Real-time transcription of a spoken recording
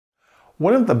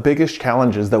One of the biggest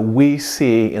challenges that we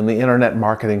see in the internet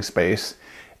marketing space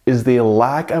is the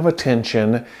lack of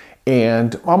attention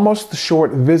and almost the short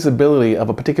visibility of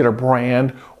a particular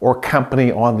brand or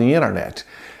company on the internet.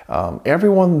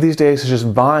 Everyone these days is just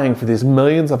vying for these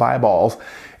millions of eyeballs,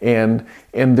 and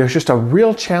there's just a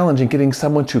real challenge in getting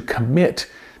someone to commit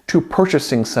to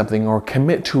purchasing something, or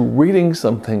commit to reading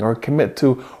something, or commit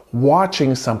to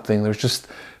watching something. There's just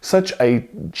such a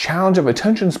challenge of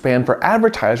attention span for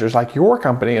advertisers like your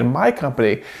company and my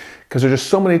company, because there's just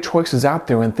so many choices out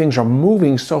there and things are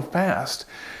moving so fast.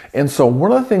 And so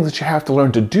one of the things that you have to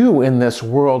learn to do in this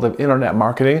world of internet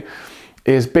marketing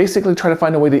is basically try to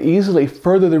find a way to easily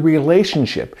further the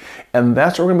relationship. And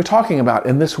that's what we're going to be talking about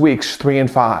in this week's 3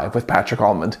 and 5 with Patrick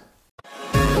Allmond.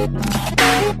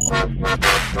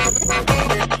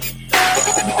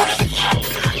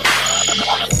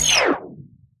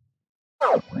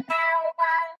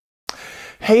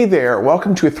 Hey there,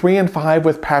 welcome to 3 and 5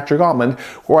 with Patrick Allmond,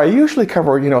 where I usually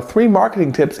cover, 3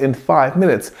 marketing tips in 5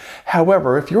 minutes.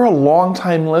 However, if you're a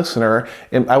long-time listener,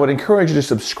 and I would encourage you to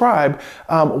subscribe,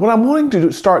 what I'm wanting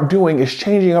to start doing is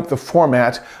changing up the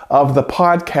format of the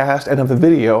podcast and of the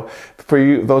video for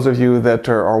you, those of you that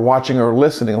are watching or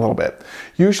listening a little bit.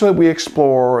 Usually we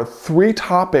explore 3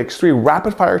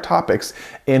 rapid-fire topics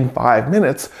in 5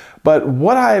 minutes. But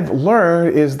what I've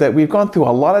learned is that we've gone through a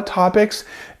lot of topics,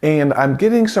 and I'm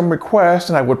getting some requests,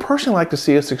 and I would personally like to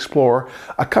see us explore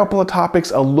a couple of topics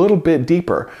a little bit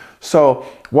deeper. So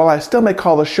while I still may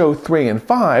call the show 3 and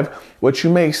 5, what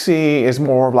you may see is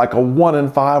more of like a 1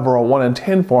 and 5 or a 1 and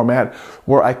 10 format,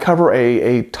 where I cover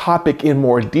a topic in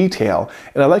more detail.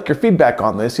 And I'd like your feedback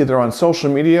on this, either on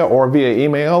social media or via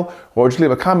email, or just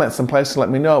leave a comment someplace to let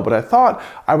me know. But I thought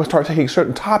I would start taking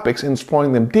certain topics and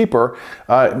exploring them deeper,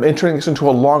 and turning this into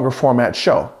a longer format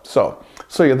show. So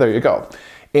yeah, there you go.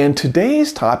 And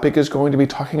today's topic is going to be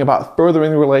talking about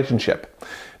furthering the relationship.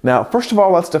 Now, first of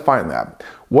all, let's define that.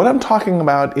 What I'm talking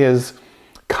about is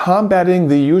combating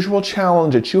the usual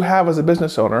challenge that you have as a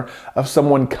business owner of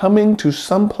someone coming to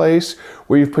some place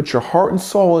where you've put your heart and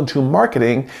soul into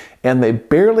marketing, and they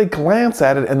barely glance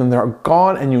at it and then they're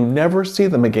gone and you never see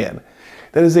them again.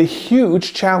 That is a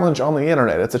huge challenge on the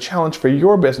internet. It's a challenge for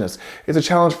your business. It's a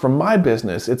challenge for my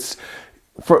business. It's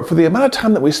for the amount of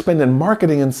time that we spend in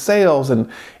marketing and sales and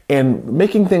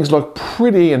making things look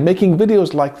pretty and making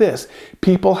videos like this.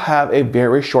 People have a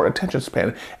very short attention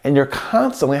span, and you're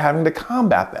constantly having to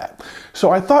combat that.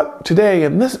 So I thought today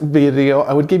in this video,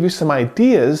 I would give you some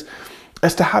ideas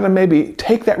as to how to maybe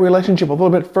take that relationship a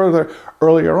little bit further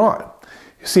earlier on.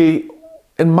 You see,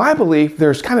 in my belief,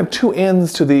 there's kind of 2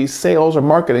 ends to the sales or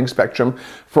marketing spectrum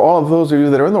for all of those of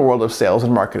you that are in the world of sales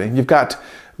and marketing. You've got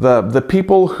the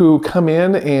people who come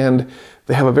in and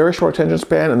they have a very short attention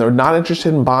span and they're not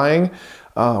interested in buying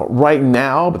right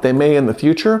now, but they may in the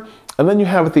future. And then you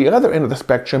have at the other end of the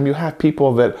spectrum, you have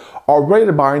people that are ready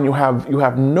to buy, and you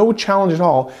have no challenge at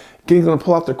all getting them to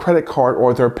pull out their credit card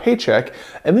or their paycheck.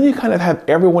 And then you kind of have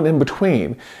everyone in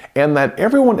between. And that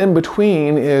everyone in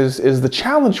between is the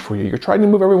challenge for you. You're trying to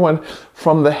move everyone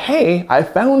from the, hey, I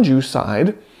found you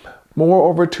side, more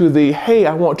over to the, hey,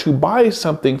 I want to buy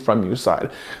something from you side.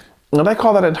 And I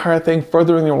call that entire thing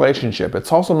furthering the relationship.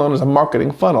 It's also known as a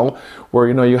marketing funnel, where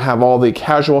you have all the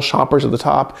casual shoppers at the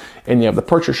top and you have the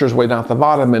purchasers way down at the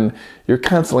bottom, and you're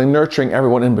constantly nurturing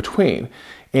everyone in between.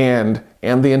 And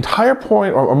the entire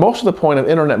point, or most of the point of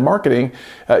internet marketing,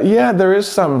 yeah, there is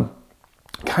some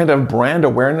kind of brand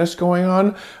awareness going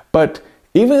on, but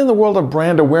even in the world of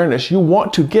brand awareness, you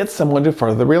want to get someone to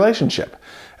further the relationship.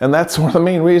 And that's one of the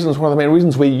main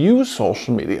reasons we use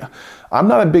social media. I'm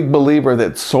not a big believer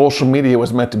that social media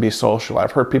was meant to be social.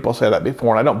 I've heard people say that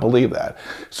before, and I don't believe that.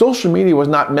 Social media was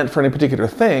not meant for any particular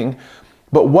thing,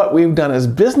 but what we've done as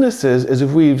businesses is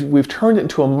we've turned it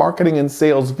into a marketing and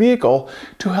sales vehicle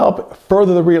to help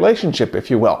further the relationship,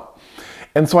 if you will.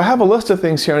 And so I have a list of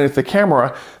things here underneath the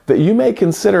camera that you may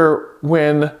consider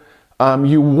when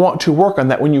you want to work on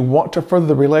that, when you want to further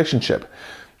the relationship.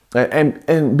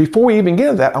 And before we even get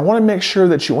into that, I want to make sure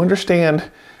that you understand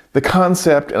the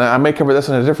concept, and I may cover this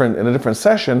in a different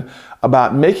session,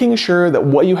 about making sure that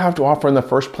what you have to offer in the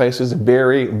first place is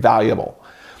very valuable.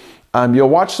 You'll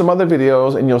watch some other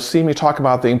videos and you'll see me talk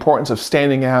about the importance of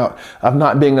standing out, of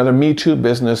not being another Me Too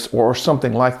business or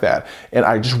something like that. And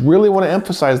I just really want to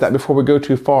emphasize that before we go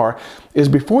too far, is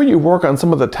before you work on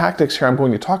some of the tactics here I'm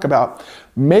going to talk about,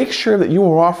 make sure that you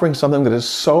are offering something that is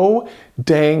so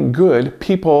dang good,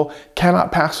 people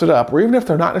cannot pass it up. Or even if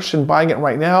they're not interested in buying it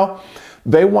right now,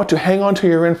 they want to hang on to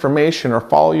your information or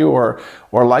follow you or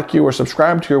like you or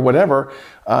subscribe to you or whatever,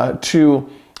 to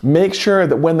make sure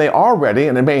that when they are ready,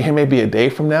 and it may be a day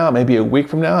from now, it may be a week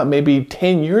from now, it may be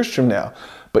 10 years from now,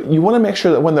 but you want to make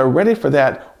sure that when they're ready for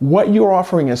that, what you're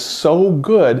offering is so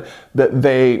good that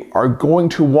they are going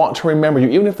to want to remember you,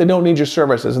 even if they don't need your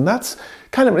services. And that's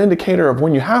kind of an indicator of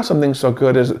when you have something so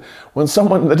good, is when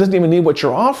someone that doesn't even need what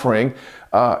you're offering,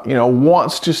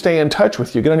 wants to stay in touch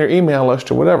with you, get on your email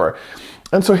list or whatever.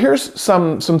 And so here's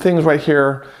some things right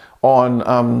here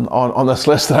on this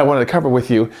list that I wanted to cover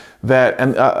with you. That,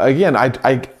 and again,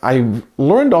 I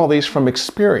learned all these from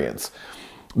experience.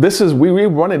 We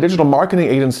run a digital marketing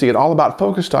agency at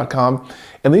allaboutfocus.com,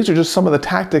 and these are just some of the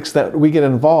tactics that we get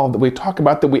involved, that we talk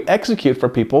about, that we execute for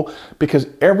people, because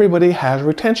everybody has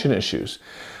retention issues.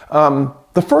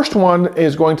 The first one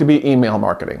is going to be email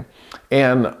marketing.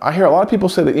 And I hear a lot of people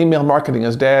say that email marketing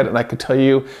is dead, and I can tell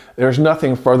you there's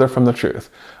nothing further from the truth.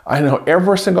 I know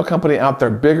every single company out there,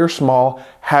 big or small,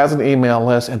 has an email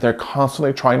list, and they're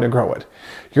constantly trying to grow it.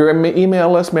 Your email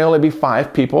list may only be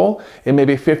 5 people, it may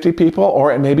be 50 people,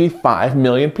 or it may be 5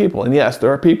 million people. And yes,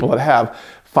 there are people that have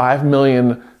 5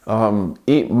 million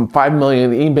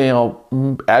email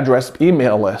address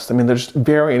email lists. I mean, there's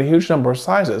vary in a huge number of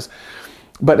sizes.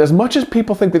 But as much as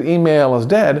people think that email is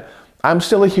dead, I'm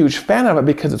still a huge fan of it,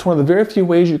 because it's one of the very few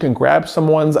ways you can grab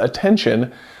someone's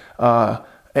attention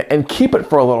and keep it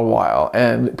for a little while.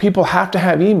 And people have to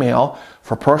have email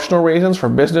for personal reasons, for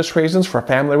business reasons, for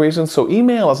family reasons. So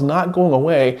email is not going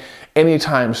away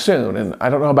anytime soon. And I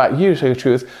don't know about you, to tell you the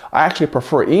truth, I actually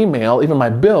prefer email, even my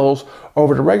bills,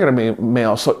 over to regular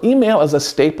mail. So email is a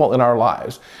staple in our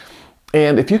lives.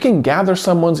 And if you can gather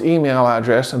someone's email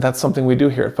address, and that's something we do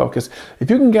here at Focus, if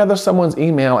you can gather someone's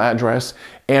email address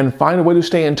and find a way to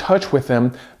stay in touch with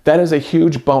them, that is a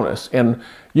huge bonus. And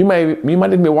you might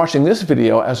even be watching this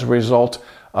video as a result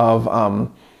of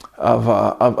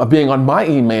being on my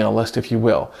email list, if you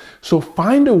will. So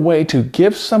find a way to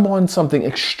give someone something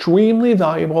extremely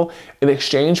valuable in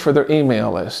exchange for their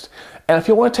email list. And if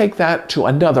you want to take that to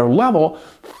another level,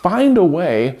 find a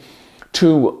way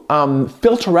to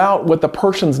filter out what the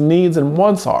person's needs and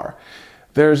wants are.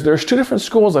 There's 2 different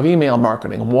schools of email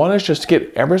marketing. One is just to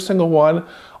get every single one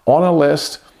on a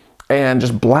list and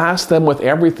just blast them with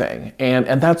everything.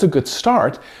 And that's a good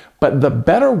start. But the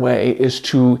better way is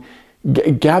to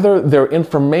gather their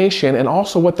information and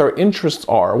also what their interests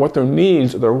are, what their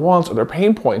needs, or their wants, or their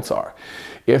pain points are.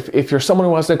 If you're someone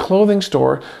who has a clothing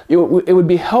store, it would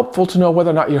be helpful to know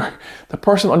whether or not the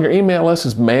person on your email list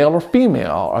is male or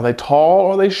female. Are they tall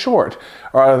or are they short?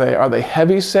 Or are they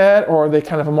heavy set, or are they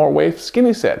kind of a more waist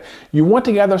skinny set? You want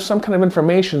to gather some kind of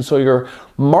information so your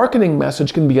marketing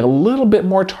message can be a little bit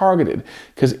more targeted,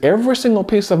 because every single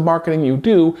piece of marketing you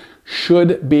do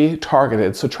should be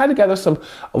targeted. So try to gather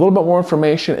a little bit more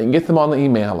information and get them on the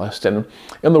email list. And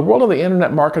in the world of the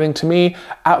internet marketing, to me,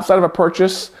 outside of a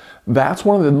purchase, that's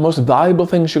one of the most valuable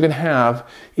things you can have,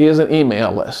 is an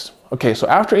email list. Okay, so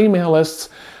after email lists,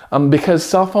 because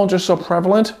cell phones are so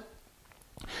prevalent,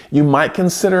 you might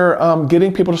consider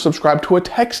getting people to subscribe to a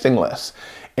texting list.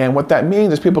 And what that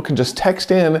means is people can just text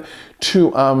in to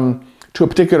a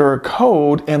particular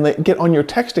code, and they get on your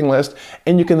texting list,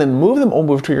 and you can then move them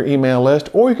over to your email list,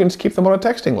 or you can just keep them on a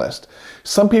texting list.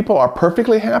 Some people are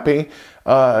perfectly happy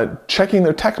checking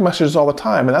their text messages all the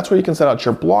time, and that's where you can send out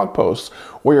your blog posts,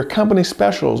 or your company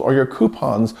specials, or your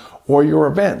coupons, or your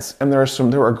events. And there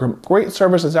are great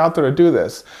services out there to do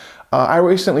this. I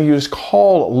recently used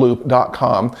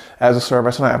callloop.com as a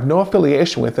service, and I have no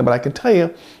affiliation with it, but I can tell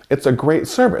you it's a great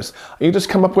service. You just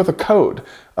come up with a code.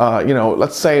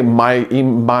 Let's say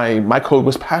my code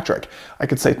was Patrick. I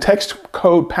could say text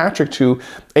code Patrick to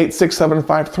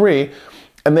 86753,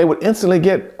 and they would instantly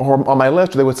get on my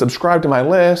list, or they would subscribe to my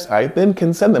list. I then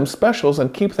can send them specials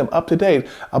and keep them up to date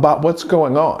about what's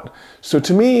going on. So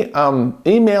to me,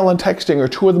 email and texting are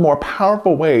 2 of the more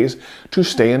powerful ways to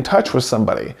stay in touch with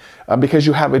somebody, because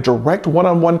you have a direct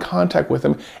one-on-one contact with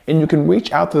them, and you can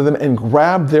reach out to them and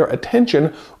grab their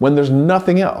attention when there's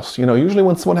nothing else. Usually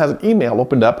when someone has an email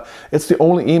opened up, it's the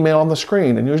only email on the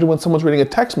screen. And usually when someone's reading a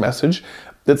text message,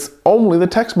 it's only the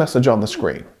text message on the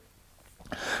screen.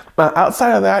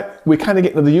 Outside of that, we kind of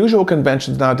get into the usual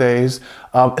conventions nowadays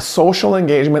of social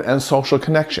engagement and social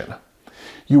connection.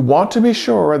 You want to be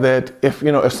sure that if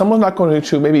someone's not going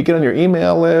to maybe get on your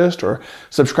email list or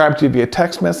subscribe to you via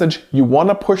text message, you want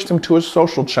to push them to a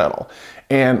social channel.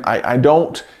 And I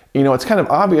don't, it's kind of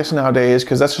obvious nowadays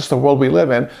because that's just the world we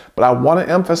live in, but I want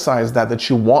to emphasize that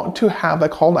you want to have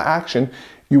that call to action.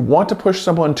 You want to push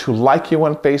someone to like you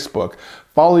on Facebook,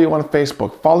 follow you on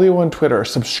Facebook, follow you on Twitter,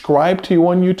 subscribe to you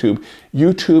on YouTube.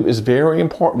 YouTube is very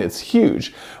important. It's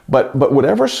huge. But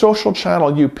whatever social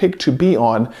channel you pick to be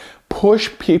on,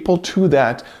 Push people to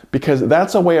that, because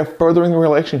that's a way of furthering the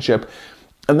relationship.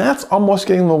 And that's almost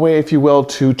getting in the way, if you will,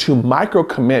 to micro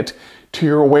commit to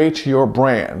your way to your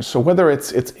brand. So whether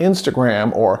it's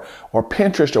Instagram or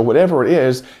Pinterest or whatever it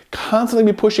is,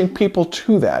 constantly be pushing people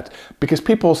to that, because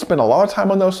people spend a lot of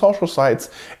time on those social sites.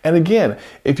 And again,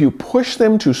 if you push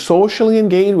them to socially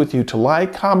engage with you, to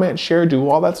like, comment, share, do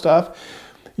all that stuff,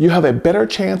 you have a better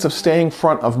chance of staying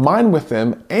front of mind with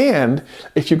them. And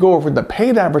if you go over the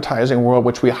paid advertising world,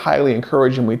 which we highly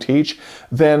encourage and we teach,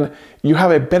 then you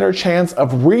have a better chance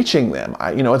of reaching them.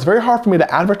 It's very hard for me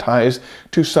to advertise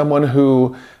to someone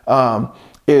who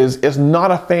is not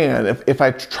a fan. If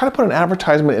I try to put an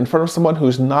advertisement in front of someone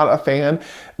who's not a fan,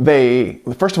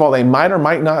 first of all, they might or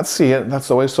might not see it. That's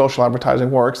the way social advertising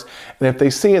works. And if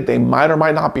they see it, they might or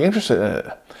might not be interested in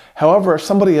it. However, if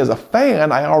somebody is a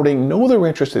fan, I already know they're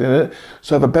interested in it,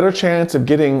 so I have a better chance of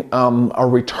getting a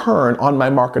return on my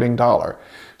marketing dollar.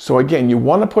 So again, you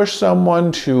want to push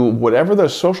someone to whatever the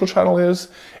social channel is.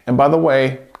 And by the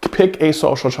way, pick a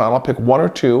social channel, pick 1 or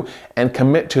 2 and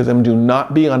commit to them. Do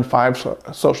not be on 5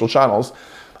 social channels.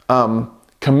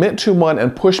 Commit to one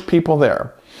and push people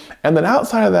there. And then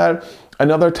outside of that,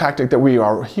 another tactic that we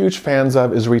are huge fans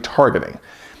of is retargeting.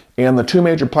 And the 2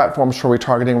 major platforms for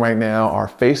retargeting right now are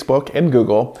Facebook and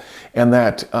Google. And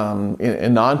that,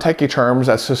 in non-techie terms,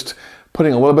 that's just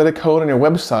putting a little bit of code on your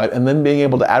website and then being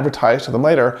able to advertise to them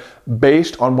later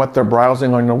based on what they're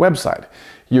browsing on your website.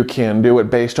 You can do it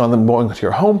based on them going to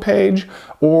your homepage,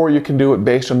 or you can do it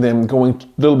based on them going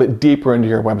a little bit deeper into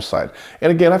your website.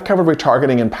 And again, I've covered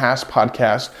retargeting in past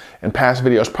podcasts and past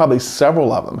videos, probably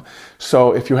several of them.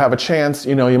 So if you have a chance,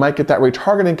 you might get that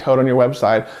retargeting code on your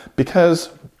website because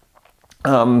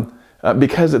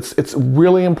it's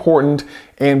really important,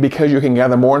 and because you can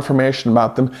gather more information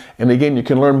about them. And again, you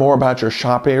can learn more about your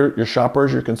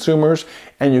shoppers, your consumers,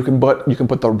 and you can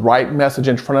put the right message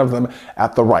in front of them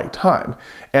at the right time.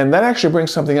 And that actually brings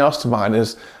something else to mind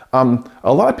is a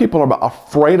lot of people are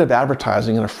afraid of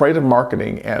advertising and afraid of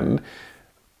marketing. And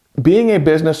being a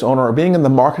business owner or being in the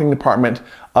marketing department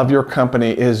of your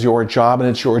company is your job, and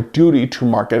it's your duty to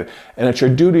market, and it's your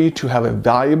duty to have a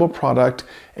valuable product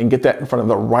and get that in front of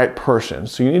the right person.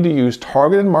 So you need to use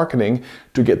targeted marketing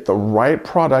to get the right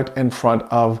product in front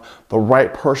of the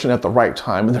right person at the right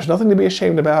time. And there's nothing to be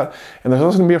ashamed about, and there's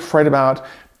nothing to be afraid about.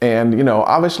 And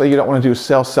obviously you don't want to do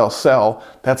sell, sell, sell.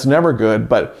 That's never good,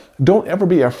 but don't ever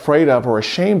be afraid of or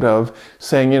ashamed of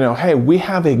saying, hey, we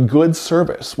have a good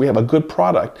service, we have a good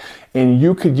product, and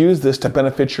you could use this to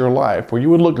benefit your life, or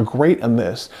you would look great in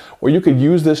this, or you could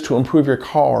use this to improve your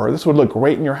car, or this would look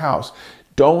great in your house.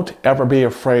 Don't ever be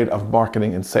afraid of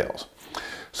marketing and sales.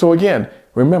 So again,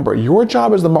 remember, your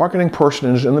job as the marketing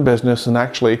person in the business, and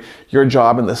actually your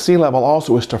job in the C-level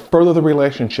also, is to further the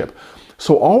relationship.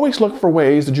 So always look for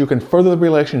ways that you can further the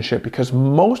relationship, because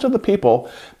most of the people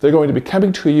that are going to be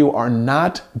coming to you are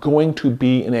not going to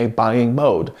be in a buying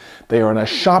mode. They are in a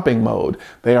shopping mode.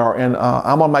 They are in,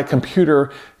 I'm on my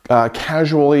computer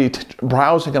casually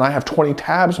browsing and I have 20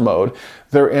 tabs mode.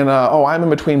 They're in, I'm in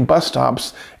between bus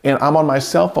stops and I'm on my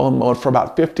cell phone mode for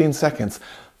about 15 seconds.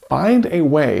 Find a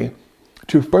way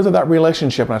to further that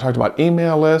relationship. And I talked about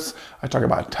email lists, I talked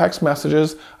about text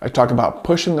messages, I talked about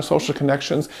pushing the social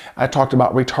connections, I talked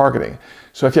about retargeting.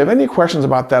 So if you have any questions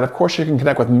about that, of course you can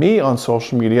connect with me on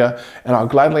social media and I'll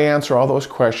gladly answer all those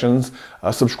questions.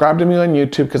 Subscribe to me on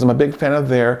YouTube because I'm a big fan of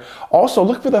there. Also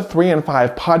look for the 3 and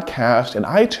 5 podcast in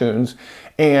iTunes.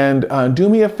 And do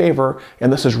me a favor,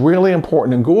 and this is really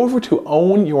important, and go over to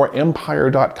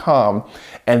ownyourempire.com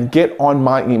and get on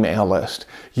my email list.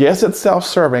 Yes, it's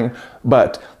self-serving,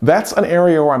 but that's an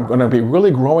area where I'm going to be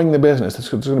really growing the business. It's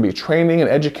going to be training and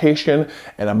education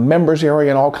and a members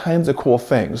area and all kinds of cool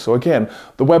things. So again,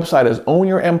 the website is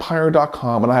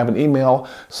ownyourempire.com, and I have an email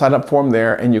sign up form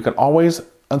there, and you can always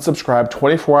unsubscribe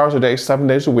 24 hours a day, 7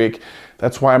 days a week.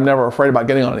 That's why I'm never afraid about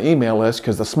getting on an email list,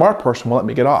 because the smart person will let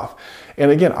me get off. And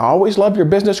again, I always love your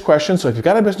business questions. So if you've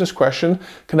got a business question,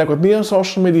 connect with me on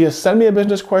social media, send me a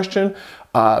business question,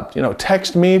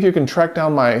 text me if you can track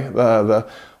down my,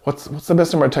 what's the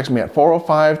best number to text me at?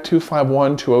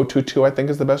 405-251-2022, I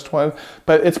think is the best one.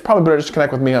 But it's probably better just to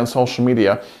connect with me on social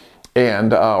media.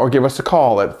 And or give us a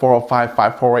call at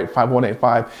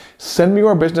 405-548-5185. Send me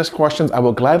your business questions. I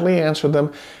will gladly answer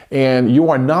them. And you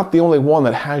are not the only one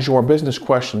that has your business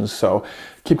questions. So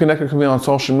keep connected with me on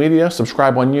social media.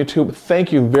 Subscribe on YouTube.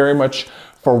 Thank you very much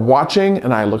for watching.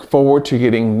 And I look forward to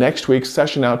getting next week's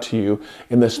session out to you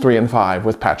in this 3 and 5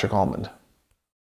 with Patrick Allmond.